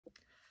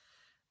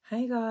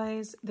Hey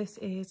guys, this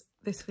is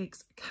this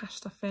week's cash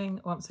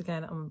stuffing. Once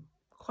again, I'm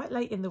quite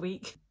late in the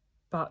week,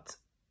 but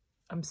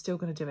I'm still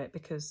going to do it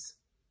because,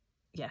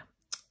 yeah,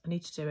 I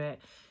need to do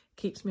it.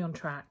 Keeps me on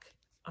track.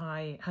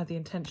 I had the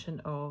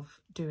intention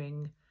of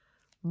doing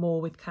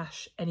more with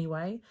cash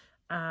anyway,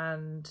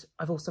 and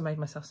I've also made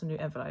myself some new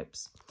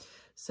envelopes.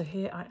 So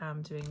here I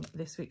am doing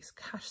this week's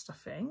cash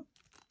stuffing.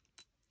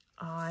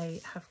 I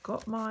have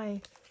got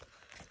my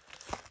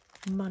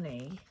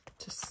money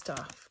to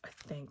stuff, I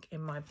think,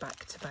 in my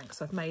back to bank.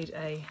 So I've made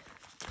a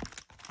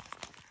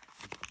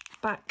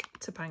back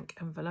to bank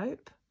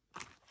envelope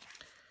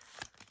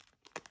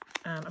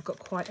and I've got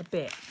quite a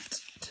bit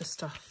to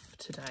stuff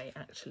today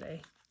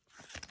actually.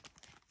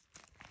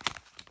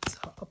 So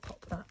I'll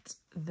pop that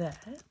there.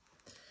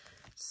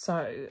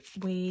 So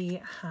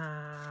we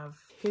have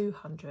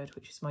 200,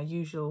 which is my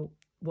usual,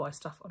 what I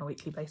stuff on a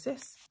weekly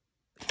basis.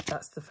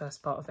 That's the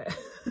first part of it.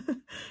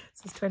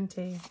 So it's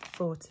 20,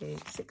 40,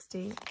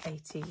 60,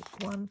 80,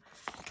 1,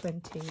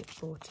 20,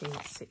 40,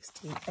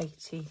 60,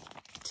 80,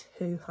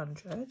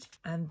 200.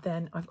 And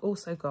then I've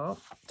also got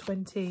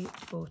 20,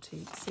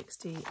 40,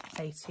 60,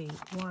 80,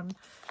 1,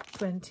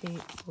 20,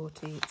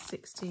 40,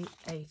 60,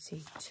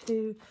 80,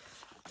 2,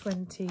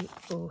 20,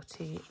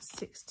 40,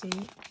 60,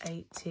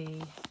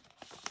 80,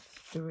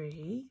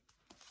 3,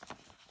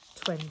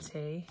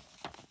 20,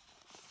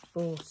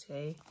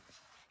 40,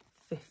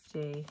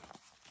 50,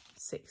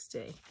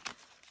 60,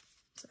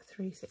 so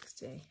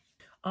 360.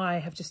 I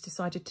have just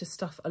decided to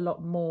stuff a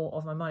lot more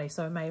of my money,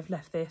 so I may have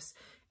left this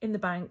in the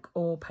bank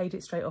or paid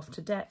it straight off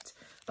to debt,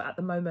 but at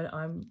the moment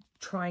I'm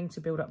trying to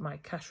build up my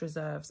cash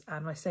reserves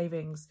and my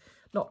savings,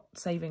 not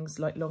savings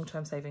like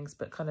long-term savings,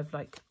 but kind of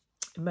like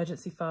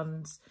emergency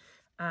funds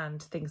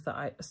and things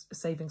that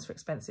savings for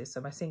expenses,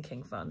 so my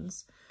sinking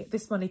funds.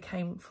 This money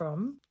came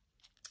from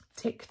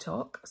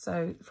TikTok,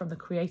 so from the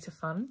Creator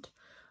Fund.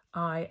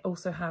 I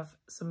also have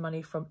some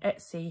money from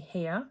Etsy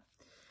here.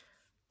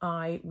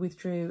 I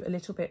withdrew a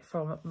little bit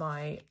from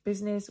my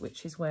business,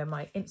 which is where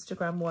my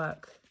Instagram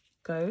work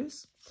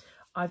goes.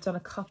 I've done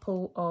a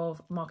couple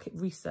of market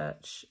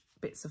research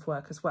bits of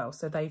work as well,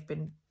 so they've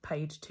been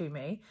paid to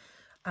me.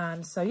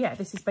 And so, yeah,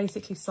 this is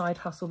basically side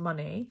hustle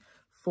money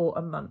for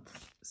a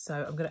month.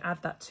 So I'm going to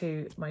add that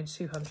to my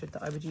 200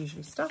 that I would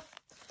usually stuff.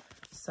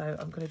 So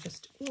I'm going to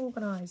just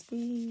organise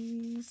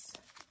these.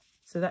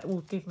 So that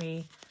will give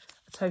me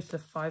total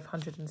of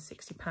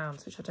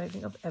 £560, which I don't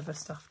think I've ever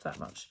stuffed that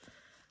much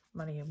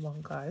money in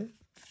one go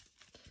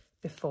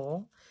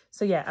before.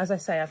 So yeah, as I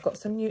say, I've got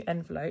some new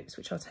envelopes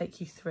which I'll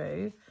take you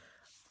through,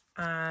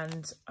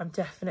 and I'm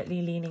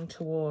definitely leaning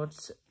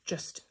towards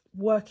just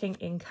working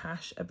in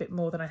cash a bit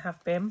more than I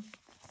have been.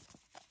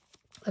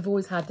 I've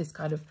always had this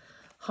kind of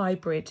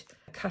hybrid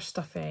cash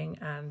stuffing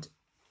and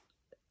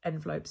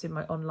envelopes in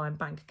my online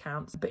bank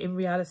accounts, but in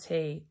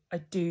reality I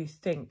do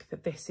think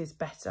that this is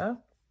better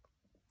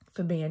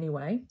for me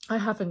anyway. I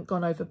haven't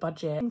gone over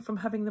budget from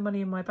having the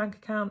money in my bank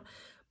account,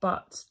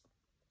 but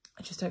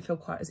I just don't feel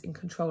quite as in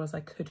control as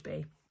I could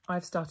be.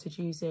 I've started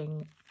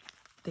using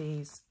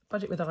these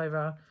Budget with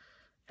Ira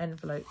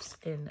envelopes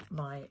in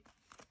my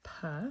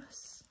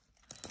purse,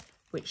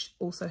 which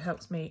also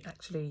helps me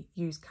actually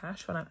use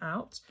cash when I'm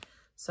out.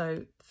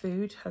 So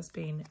food has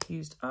been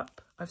used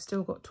up. I've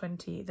still got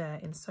 20 there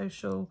in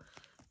social.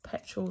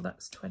 Petrol,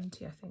 that's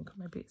 20, I think, or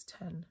maybe it's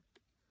 10.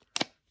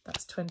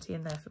 That's 20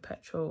 in there for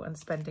petrol, and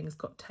spending's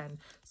got 10.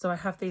 So I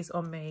have these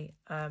on me,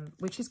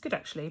 which is good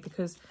actually,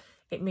 because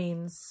it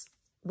means,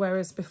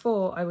 whereas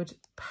before I would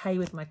pay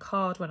with my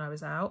card when I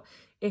was out,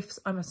 if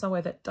I'm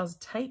somewhere that does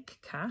take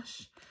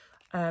cash,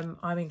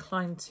 I'm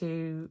inclined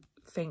to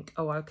think,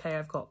 oh, okay,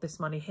 I've got this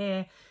money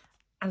here.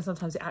 And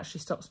sometimes it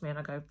actually stops me and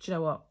I go, do you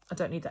know what? I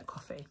don't need that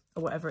coffee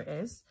or whatever it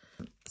is.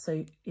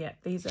 So yeah,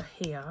 these are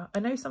here.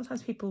 I know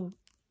sometimes people,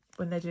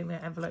 when they're doing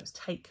their envelopes,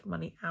 take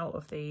money out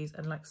of these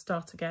and like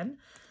start again,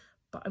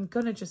 but I'm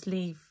gonna just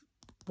leave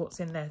what's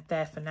in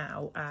there for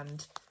now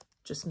and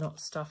just not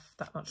stuff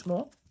that much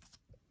more.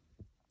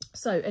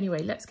 So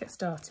anyway, let's get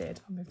started.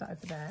 I'll move that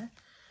over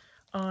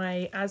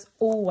there. As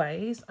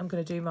always, I'm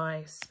gonna do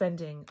my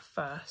spending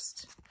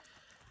first.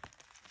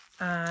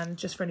 And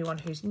just for anyone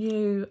who's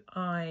new,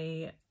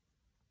 I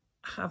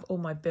have all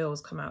my bills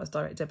come out as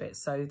direct debit,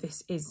 so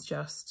this is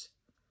just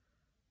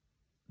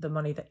the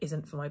money that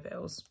isn't for my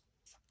bills.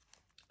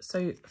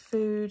 So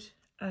food,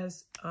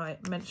 as I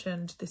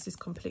mentioned, this is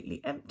completely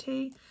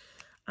empty,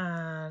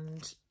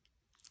 and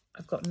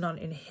I've got none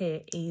in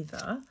here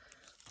either.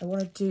 I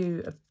want to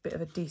do a bit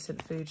of a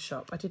decent food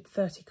shop. I did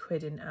 30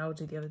 quid in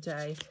Aldi the other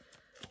day,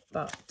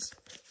 but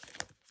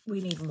we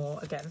need more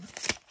again.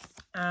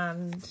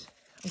 And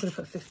I'm going to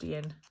put 50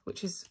 in,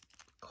 which is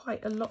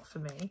quite a lot for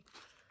me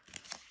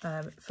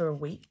for a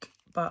week.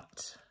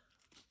 But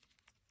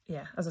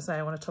yeah, as I say,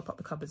 I want to top up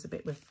the cupboards a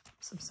bit with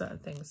some certain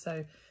things.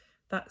 So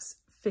that's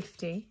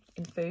 50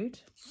 in food.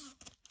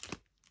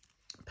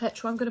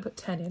 Petrol, I'm going to put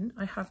 10 in.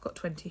 I have got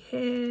 20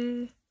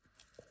 here.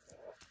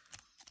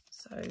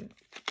 So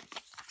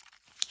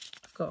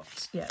I've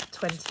got, yeah,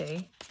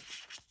 20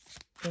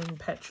 in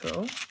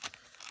petrol.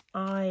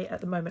 I,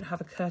 at the moment,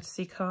 have a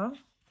courtesy car.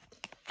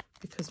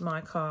 because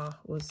my car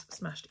was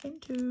smashed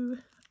into.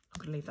 I'm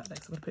going to leave that there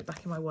because I'm going to put it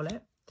back in my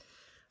wallet.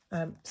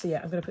 So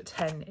yeah, I'm going to put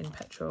 10 in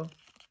petrol.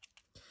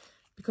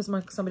 Because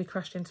somebody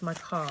crashed into my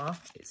car,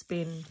 it's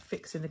been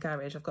fixed in the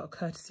garage. I've got a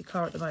courtesy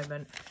car at the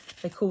moment.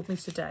 They called me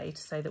today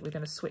to say that we're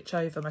going to switch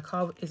over. My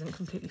car isn't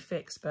completely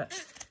fixed, but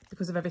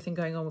because of everything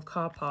going on with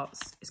car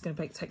parts, it's going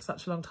to take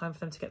such a long time for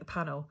them to get the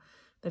panel.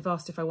 They've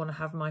asked if I want to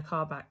have my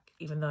car back,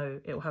 even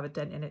though it will have a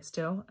dent in it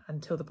still,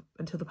 until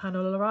the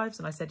panel arrives.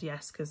 And I said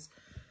yes, because,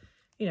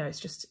 you know, it's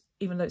just,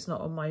 even though it's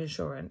not on my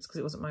insurance, because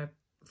it wasn't my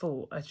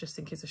fault, I just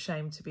think it's a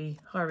shame to be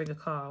hiring a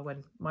car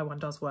when my one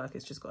does work.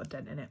 It's just got a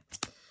dent in it.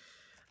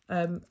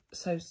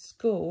 So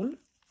school,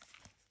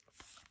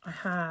 I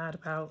had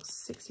about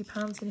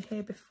 £60 in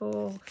here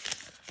before,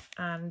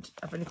 and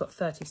I've only got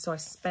 30, so I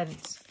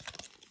spent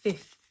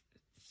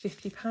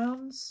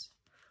 £50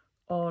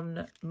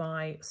 on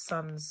my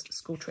son's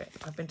school trip.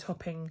 I've been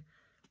topping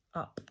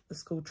up the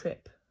school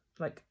trip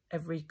like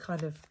every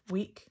kind of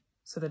week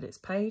so that it's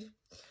paid.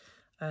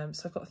 So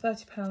I've got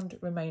 £30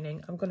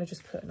 remaining. I'm going to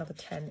just put another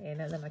 10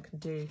 in, and then I can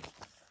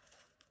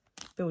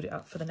build it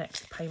up for the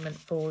next payment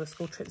for the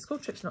school trip. The school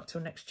trip's not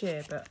till next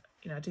year, but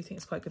you know, I do think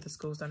it's quite good the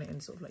school's done it,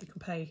 and sort of like you can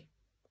pay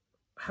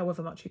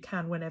however much you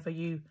can whenever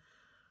you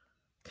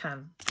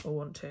can or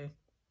want to.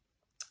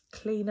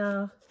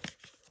 Cleaner,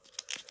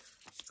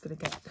 it's going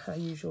to get her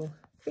usual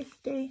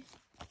 50.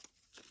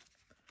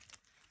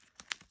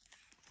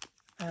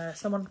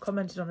 Someone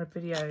commented on a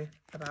video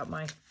about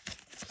my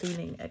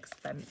cleaning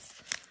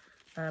expense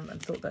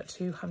and thought that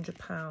 £200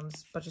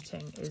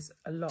 budgeting is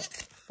a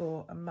lot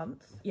for a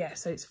month. Yeah,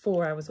 so it's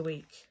 4 hours a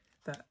week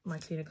that my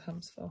cleaner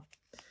comes for,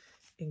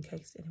 in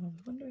case anyone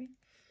was wondering.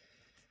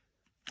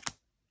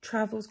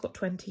 Travel's got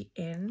 20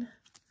 in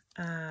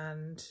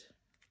and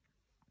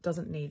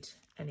doesn't need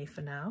any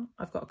for now.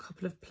 I've got a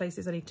couple of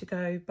places I need to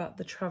go, but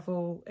the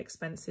travel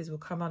expenses will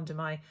come under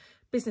my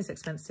business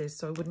expenses,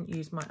 so I wouldn't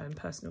use my own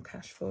personal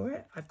cash for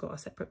it. I've got a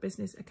separate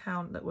business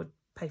account that would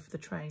pay for the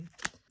train.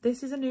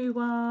 This is a new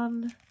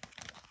one.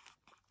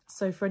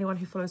 So for anyone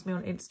who follows me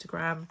on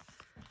Instagram,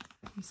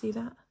 you see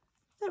that?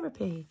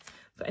 Therapy.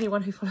 For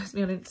anyone who follows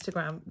me on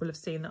Instagram will have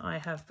seen that I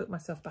have booked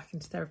myself back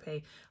into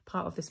therapy.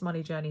 Part of this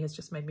money journey has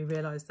just made me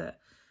realise that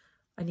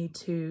I need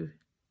to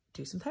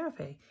do some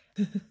therapy.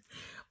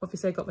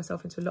 Obviously, I got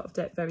myself into a lot of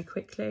debt very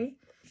quickly,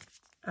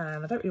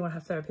 and I don't really want to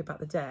have therapy about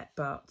the debt,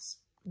 but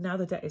now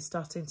the debt is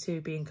starting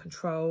to be in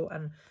control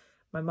and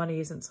my money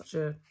isn't such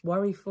a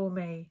worry for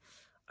me,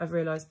 I've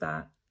realised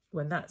that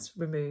when that's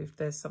removed,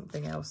 there's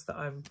something else that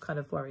I'm kind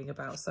of worrying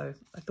about. So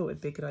I thought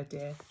it'd be a good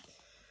idea.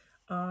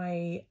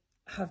 I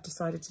have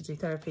decided to do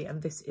therapy,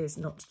 and this is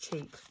not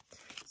cheap.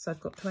 So I've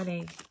got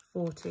 20,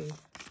 40,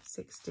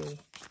 60,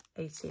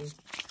 80,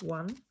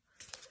 1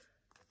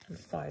 and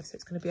 5. So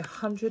it's going to be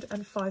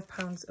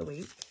 £105 a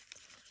week,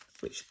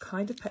 which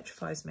kind of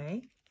petrifies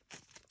me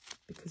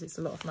because it's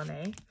a lot of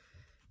money.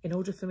 In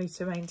order for me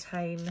to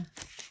maintain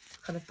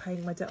kind of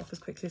paying my debt off as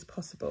quickly as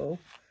possible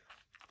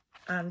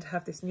and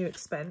have this new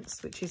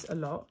expense, which is a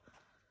lot,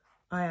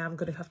 I am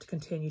going to have to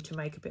continue to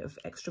make a bit of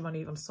extra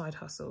money on side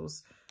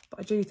hustles. But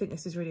I do think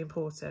this is really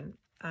important,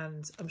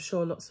 and I'm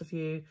sure lots of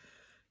you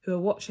who are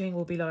watching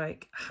will be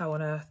like, how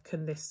on earth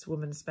can this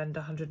woman spend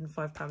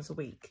 £105 a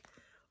week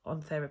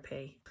on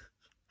therapy?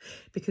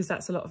 Because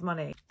that's a lot of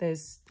money.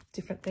 There's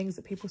different things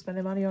that people spend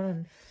their money on,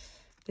 and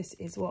this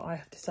is what I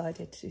have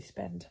decided to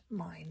spend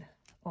mine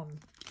on.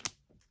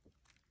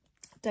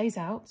 Days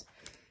out.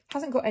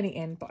 Hasn't got any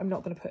in, but I'm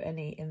not going to put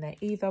any in there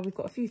either. We've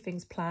got a few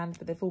things planned,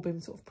 but they've all been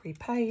sort of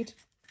prepaid,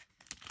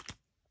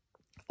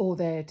 or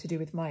they're to do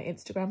with my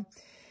Instagram.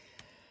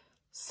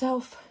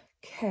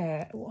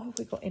 Self-care. What have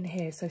we got in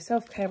here? So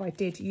self-care, I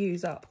did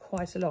use up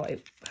quite a lot.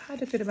 It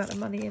had a good amount of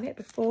money in it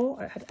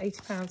before. It had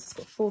 £80. It's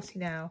got 40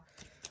 now.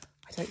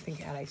 I don't think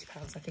it had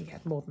 £80. I think it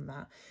had more than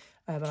that.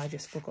 But I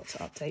just forgot to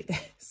update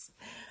this.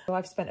 So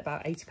I've spent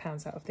about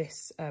 £80 out of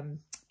this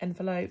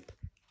envelope.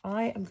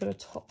 I am going to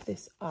top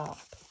this up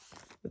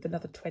with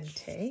another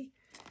 20.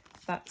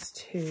 That's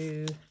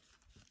to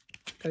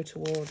go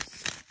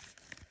towards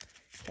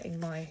getting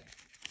my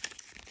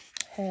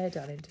hair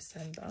done in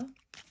December.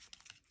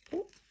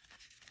 Ooh.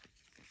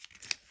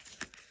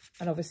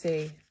 And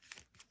obviously,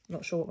 I'm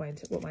not sure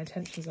what my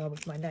intentions are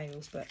with my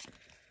nails, but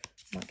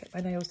I might get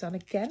my nails done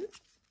again.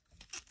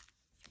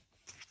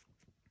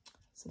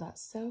 So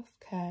that's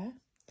self-care.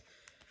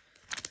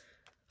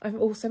 I've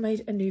also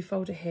made a new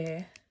folder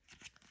here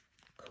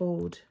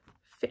called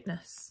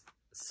fitness.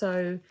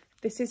 So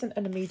this isn't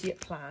an immediate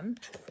plan,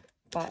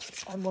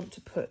 but I want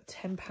to put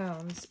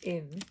 £10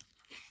 in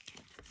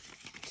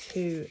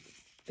to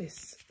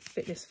this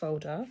fitness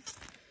folder.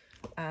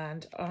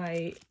 And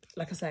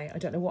like I say, I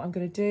don't know what I'm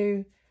going to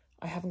do.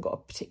 I haven't got a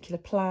particular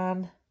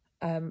plan,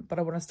 but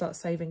I want to start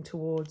saving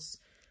towards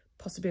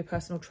possibly a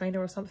personal trainer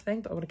or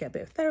something. But I want to get a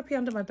bit of therapy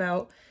under my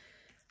belt,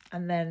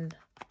 and then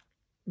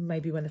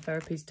maybe when the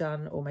therapy's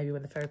done, or maybe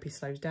when the therapy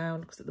slows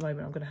down, because at the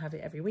moment I'm going to have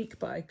it every week,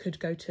 but I could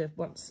go to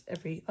once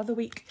every other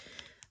week,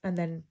 and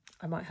then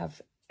I might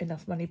have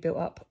enough money built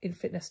up in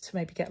fitness to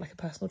maybe get like a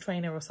personal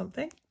trainer or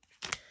something.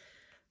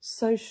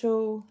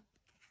 Social,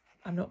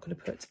 I'm not going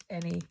to put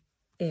any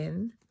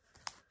in.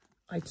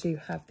 I do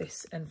have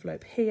this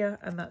envelope here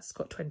and that's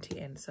got 20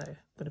 in, so I'm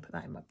going to put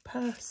that in my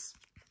purse.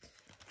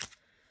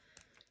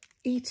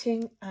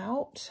 Eating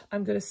out,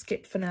 I'm going to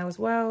skip for now as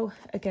well.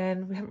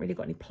 Again, we haven't really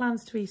got any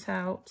plans to eat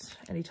out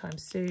anytime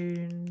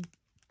soon,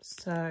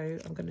 so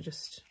I'm going to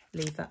just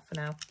leave that for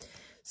now.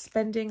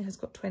 Spending has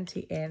got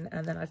 20 in,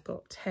 and then I've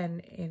got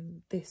 10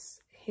 in this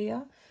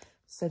here,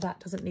 so that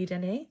doesn't need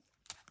any.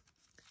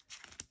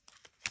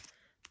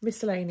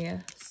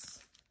 Miscellaneous,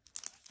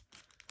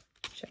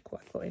 check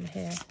what I've got in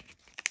here,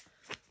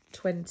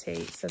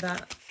 20, so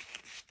that,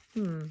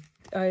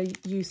 I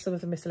used some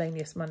of the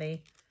miscellaneous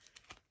money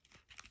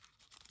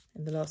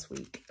in the last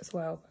week as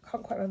well. I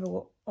can't quite remember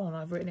what on,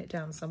 I've written it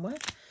down somewhere.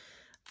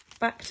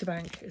 Back to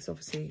bank is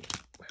obviously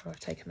where I've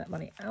taken that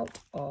money out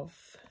of.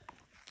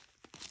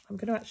 I'm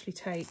going to actually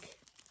take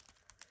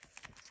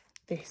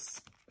this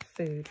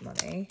food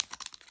money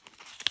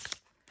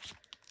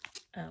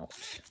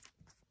out,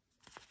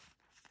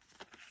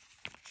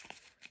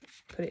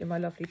 put it in my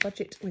lovely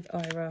budget with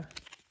Ira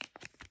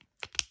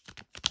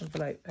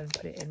envelope and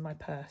put it in my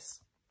purse.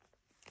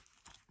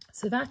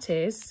 So that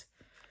is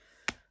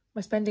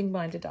my spending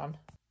binder done.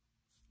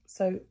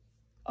 So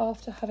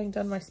after having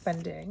done my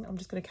spending, I'm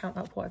just going to count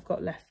up what I've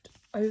got left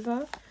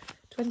over.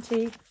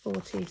 20,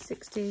 40,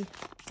 60,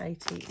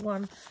 80,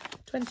 1,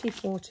 20,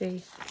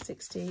 40,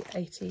 60,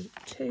 80,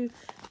 2,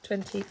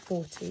 20,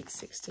 40,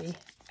 60,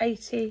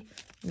 80,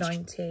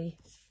 90,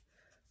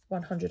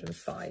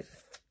 105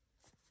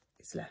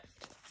 is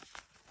left.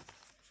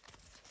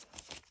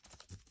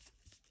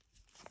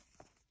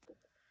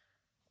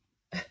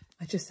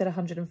 I just said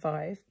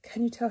 105.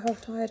 Can you tell how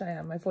tired I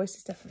am? My voice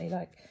is definitely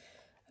like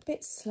a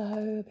bit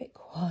slow, a bit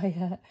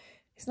quiet.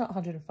 It's not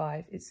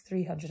 105, it's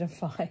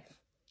 305.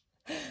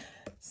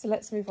 So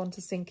let's move on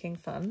to sinking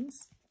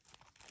funds.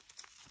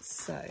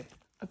 So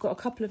I've got a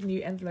couple of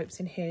new envelopes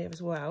in here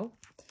as well.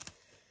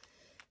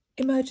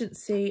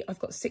 Emergency, I've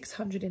got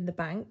 600 in the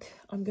bank.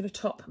 I'm going to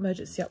top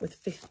emergency up with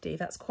 50.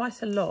 That's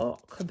quite a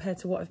lot compared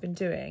to what I've been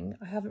doing.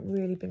 I haven't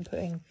really been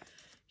putting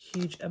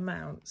huge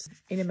amounts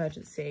in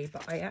emergency,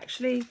 but I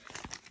actually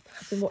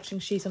have been watching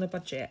She's on a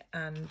Budget,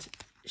 and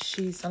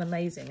she's done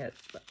amazing at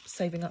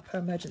saving up her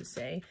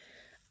emergency.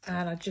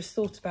 And I just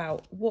thought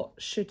about what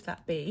should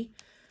that be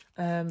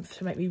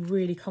to make me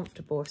really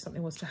comfortable if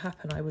something was to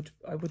happen. I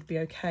would be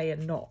okay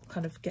and not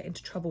kind of get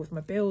into trouble with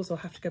my bills or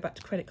have to go back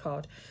to credit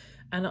card.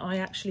 And I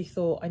actually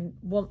thought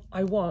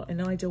I want in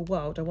an ideal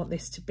world, I want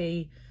this to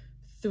be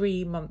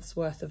 3 months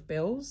worth of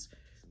bills,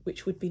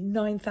 which would be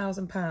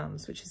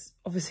 £9,000, which is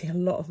obviously a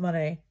lot of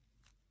money.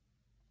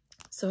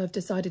 So I've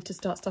decided to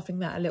start stuffing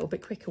that a little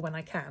bit quicker when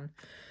I can.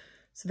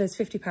 So there's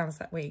 £50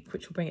 that week,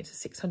 which will bring it to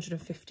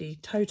 650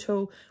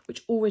 total,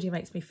 which already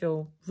makes me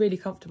feel really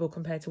comfortable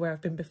compared to where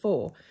I've been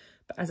before.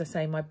 But as I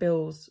say, my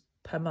bills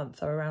per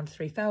month are around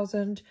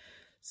 3,000.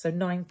 So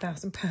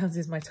 £9,000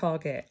 is my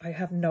target. I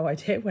have no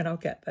idea when I'll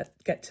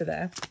get to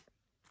there.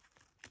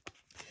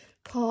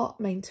 Car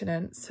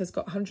maintenance has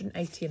got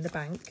 180 in the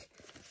bank.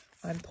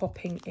 I'm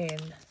popping in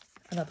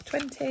another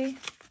 20.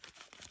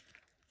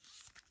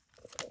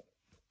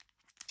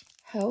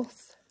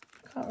 Health,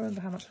 can't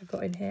remember how much I've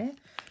got in here,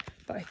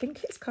 but I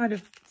think it's kind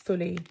of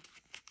fully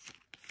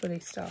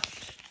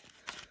stuffed.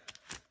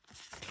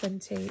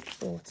 20,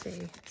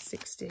 40,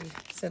 60,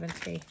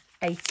 70,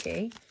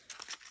 80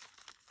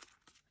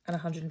 and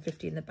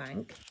 150 in the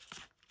bank.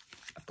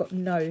 I've got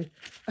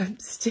I'm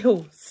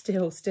still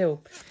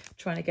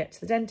trying to get to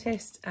the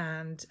dentist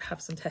and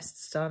have some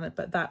tests done,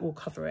 but that will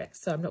cover it.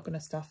 So I'm not going to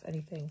stuff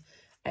anything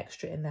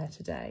extra in there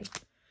today.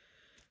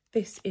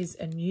 This is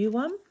a new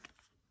one.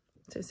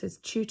 So it says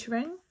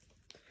tutoring.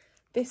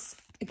 This,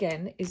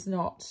 again, is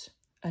not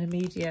an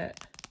immediate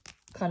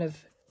kind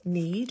of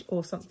need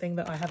or something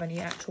that I have any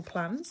actual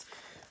plans,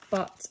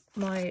 but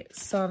my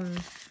son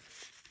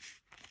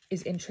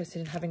is interested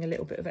in having a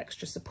little bit of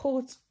extra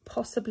support,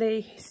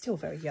 possibly. He's still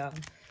very young,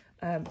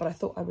 but I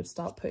thought I would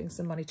start putting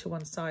some money to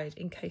one side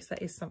in case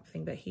that is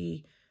something that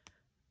he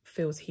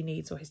feels he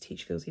needs, or his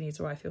teacher feels he needs,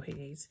 or I feel he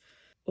needs,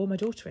 or my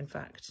daughter, in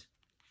fact.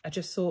 I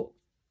just thought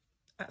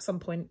at some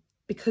point,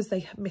 because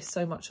they miss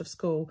so much of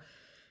school,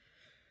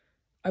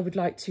 I would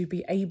like to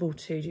be able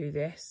to do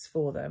this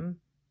for them,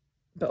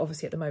 but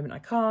obviously at the moment I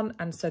can't.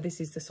 And so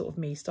this is the sort of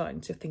me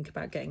starting to think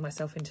about getting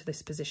myself into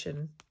this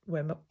position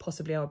where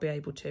possibly I'll be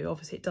able to.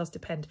 Obviously it does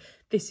depend.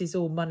 This is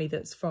all money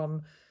that's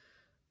from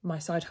my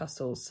side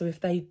hustles, so if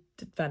they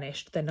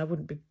vanished, then I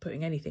wouldn't be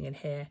putting anything in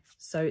here.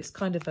 So it's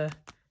kind of a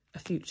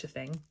future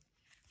thing.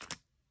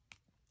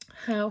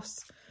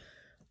 House,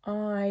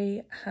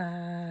 I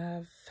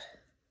have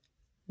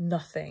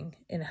nothing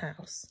in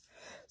house.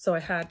 So I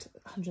had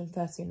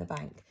 130 in the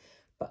bank,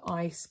 but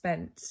I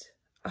spent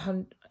I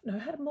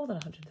had more than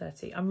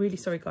 130. I'm really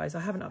sorry, guys. I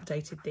haven't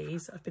updated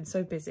these. I've been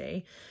so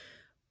busy.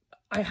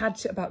 I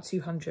had about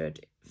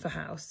 200 for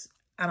house,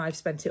 and I've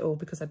spent it all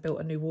because I built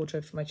a new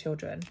wardrobe for my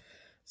children.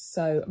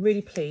 So I'm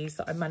really pleased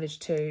that I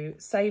managed to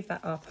save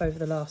that up over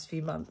the last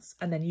few months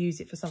and then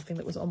use it for something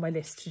that was on my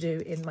list to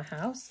do in my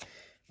house.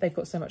 they've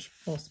got so much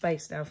more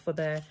space now for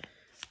their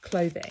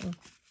clothing,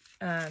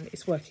 and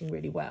it's working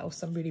really well.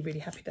 So I'm really, really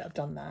happy that I've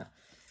done that.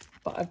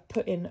 But I've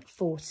put in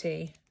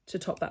 40 to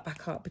top that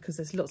back up because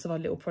there's lots of our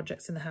little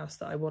projects in the house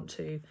that I want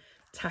to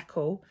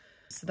tackle,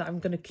 so that I'm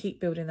going to keep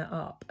building that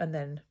up and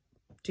then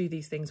do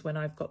these things when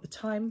I've got the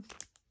time.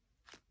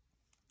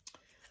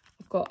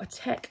 I've got a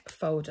tech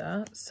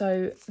folder.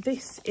 So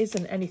this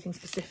isn't anything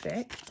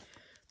specific,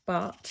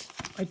 but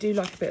I do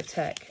like a bit of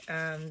tech,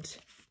 and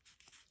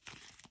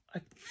I,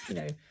 you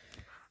know,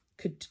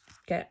 could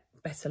get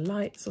better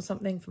lights or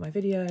something for my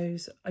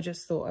videos. I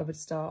just thought I would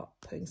start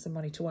putting some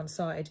money to one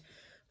side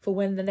for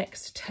when the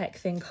next tech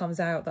thing comes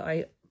out that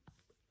I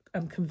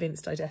am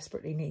convinced I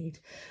desperately need.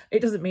 It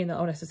doesn't mean that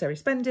I'll necessarily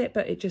spend it,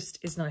 but it just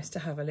is nice to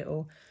have a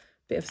little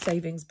bit of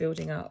savings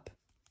building up.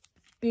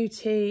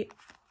 Beauty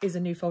is a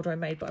new folder I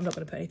made, but I'm not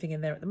going to put anything in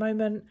there at the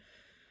moment.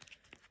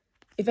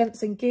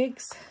 Events and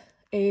gigs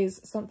is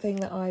something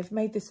that I've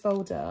made this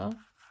folder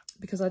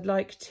because I'd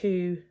like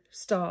to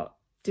start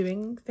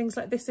doing things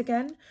like this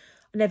again.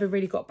 I never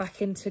really got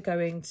back into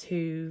going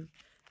to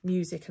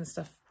music and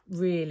stuff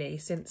really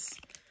since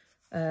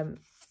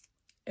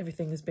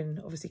everything has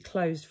been obviously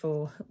closed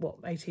for, what,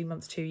 18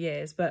 months, 2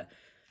 years. But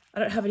I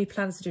don't have any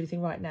plans to do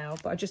anything right now,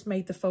 but I just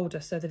made the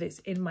folder so that it's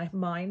in my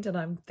mind and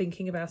I'm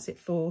thinking about it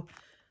for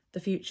the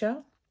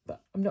future.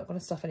 But I'm not going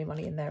to stuff any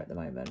money in there at the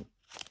moment.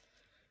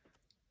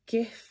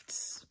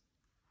 Gifts.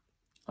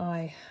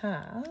 I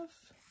have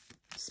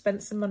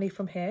spent some money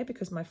from here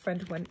because my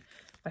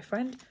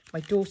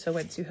daughter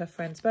went to her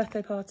friend's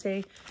birthday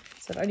party.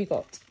 So I've only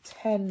got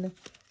 10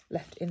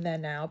 left in there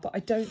now, but I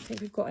don't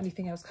think we've got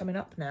anything else coming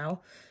up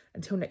now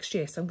until next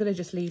year. So I'm going to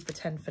just leave the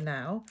 10 for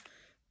now.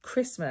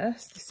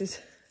 Christmas, this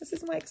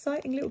is my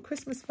exciting little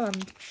Christmas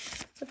fund.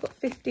 So I've got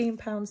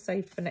 £15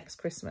 saved for next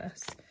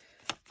Christmas.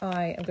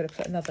 I am going to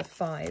put another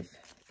 5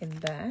 in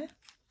there.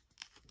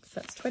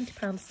 So that's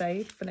 £20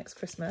 saved for next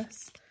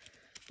Christmas,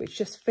 which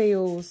just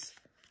feels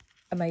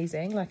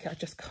amazing. Like, I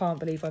just can't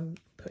believe I'm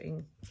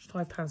putting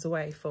 £5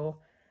 away for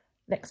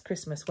next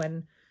Christmas,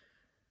 when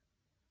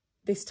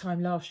this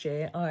time last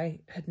year I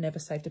had never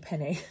saved a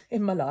penny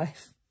in my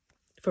life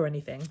for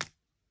anything.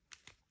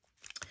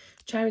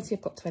 Charity,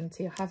 I've got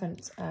 20. I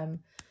haven't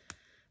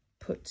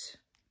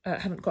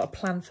haven't got a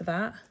plan for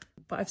that,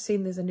 but I've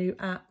seen there's a new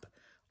app.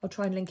 I'll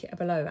try and link it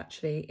below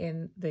actually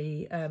in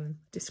the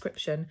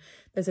description.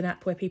 There's an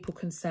app where people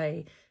can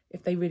say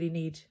if they really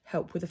need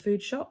help with a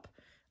food shop,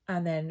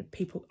 and then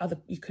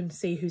you can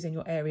see who's in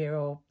your area,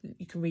 or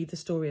you can read the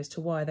story as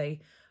to why they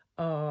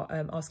are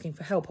asking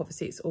for help.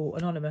 Obviously it's all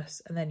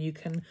anonymous, and then you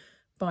can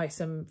buy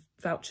some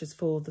vouchers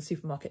for the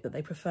supermarket that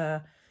they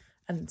prefer,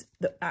 and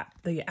the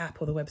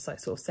app or the website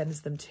sort of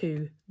sends them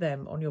to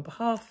them on your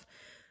behalf.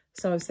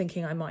 So I was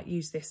thinking I might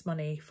use this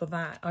money for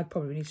that. I'd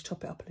probably need to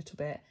top it up a little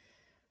bit,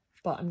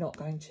 but I'm not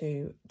going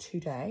to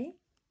today.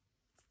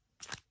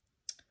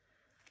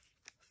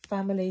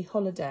 Family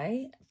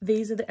holiday.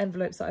 These are the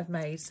envelopes that I've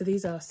made. So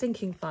these are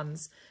sinking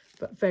funds,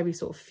 but very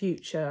sort of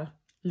future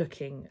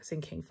looking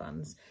sinking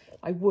funds.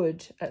 I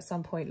would at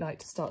some point like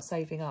to start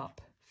saving up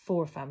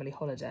for a family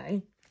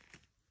holiday.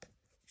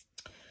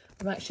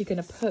 I'm actually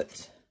going to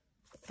put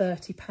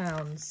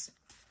 £30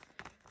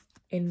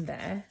 in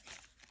there.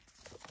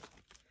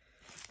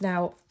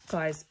 Now,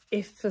 guys,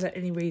 if for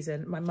any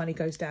reason my money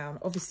goes down,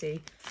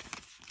 obviously,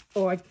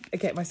 or I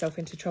get myself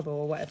into trouble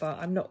or whatever,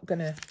 I'm not going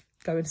to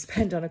go and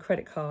spend on a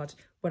credit card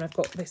when I've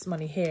got this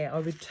money here. I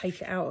would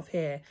take it out of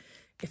here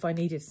if I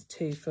needed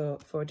to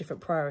for a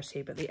different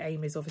priority, but the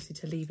aim is obviously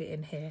to leave it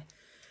in here.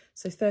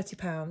 So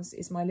 £30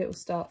 is my little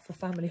start for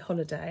family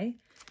holiday.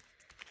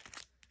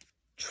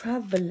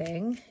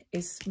 Travelling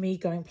is me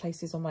going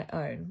places on my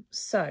own.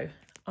 So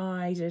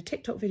I did a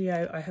TikTok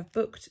video. I have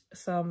booked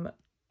some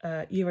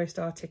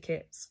Eurostar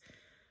tickets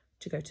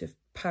to go to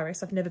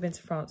Paris. I've never been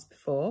to France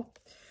before,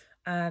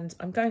 and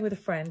I'm going with a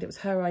friend. It was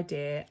her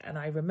idea, and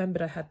I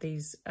remembered I had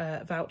these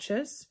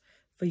vouchers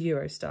for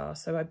Eurostar.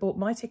 So I bought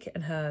my ticket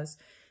and hers,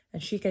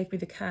 and she gave me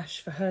the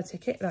cash for her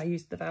ticket, and I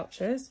used the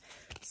vouchers.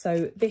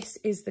 So this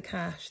is the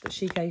cash that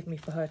she gave me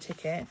for her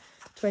ticket: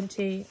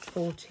 20,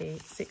 40,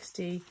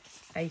 60,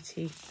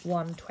 80,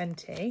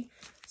 120.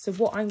 So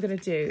what I'm going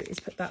to do is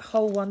put that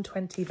whole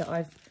 120 that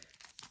I've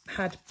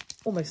had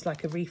almost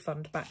like a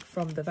refund back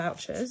from the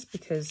vouchers,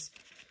 because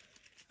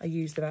I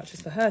used the vouchers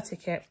for her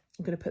ticket.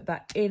 I'm going to put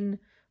that in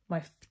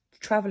my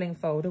travelling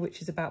folder,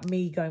 which is about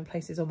me going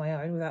places on my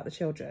own without the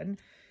children.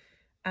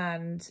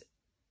 And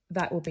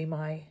that will be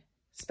my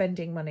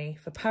spending money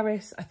for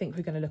Paris. I think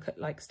we're going to look at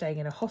like staying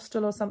in a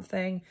hostel or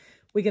something.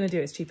 We're going to do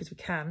it as cheap as we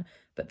can,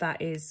 but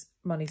that is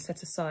money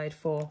set aside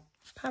for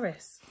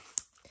Paris.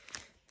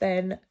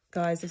 Then,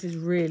 guys, this is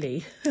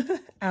really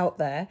out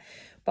there,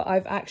 but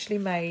I've actually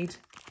made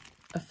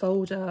a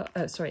folder,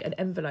 an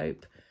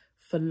envelope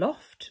for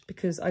loft,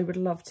 because I would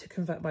love to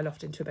convert my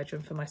loft into a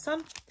bedroom for my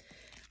son,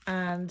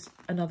 and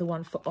another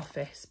one for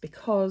office,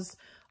 because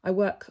I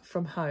work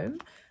from home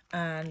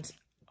and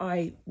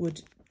I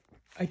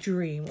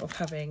dream of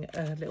having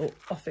a little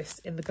office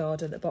in the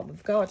garden, at the bottom of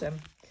the garden.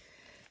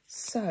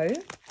 So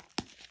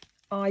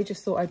I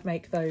just thought I'd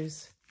make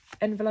those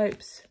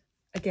envelopes,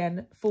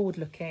 again, forward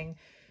looking,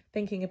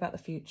 thinking about the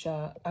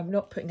future. I'm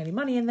not putting any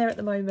money in there at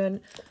the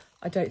moment.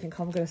 I don't think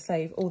I'm going to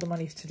save all the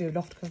money to do a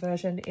loft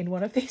conversion in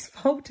one of these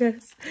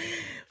folders,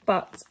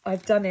 but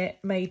I've done it,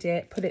 made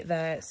it, put it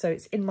there, so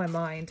it's in my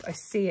mind. I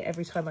see it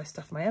every time I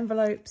stuff my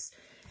envelopes,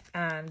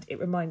 and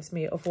it reminds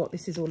me of what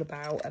this is all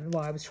about and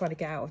why I was trying to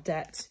get out of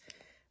debt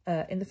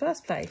in the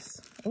first place.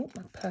 Oh,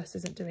 my purse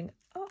isn't doing,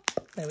 oh,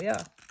 there we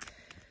are.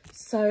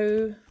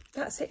 So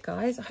that's it,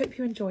 guys. I hope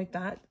you enjoyed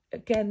that.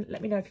 Again,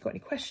 let me know if you've got any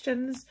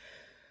questions.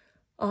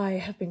 I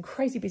have been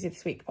crazy busy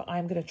this week, but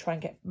I'm going to try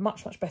and get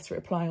much better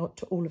at replying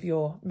to all of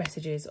your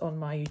messages on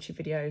my YouTube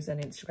videos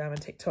and Instagram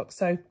and TikTok.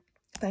 So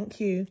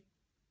thank you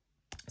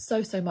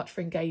so much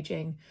for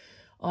engaging.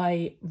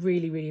 I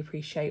really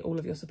appreciate all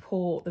of your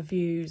support, the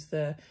views,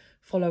 the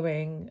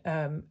following,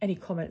 any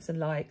comments and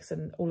likes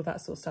and all of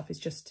that sort of stuff is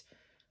just,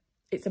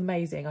 it's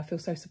amazing. I feel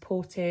so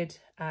supported,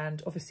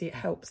 and obviously it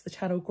helps the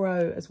channel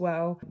grow as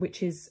well,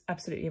 which is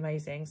absolutely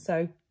amazing.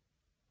 So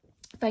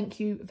thank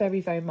you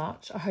very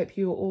much. I hope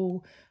you're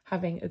all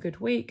having a good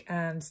week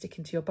and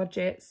sticking to your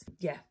budgets.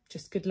 Yeah,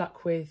 just good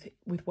luck with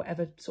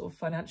whatever sort of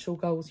financial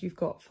goals you've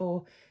got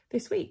for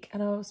this week,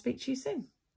 and I'll speak to you soon.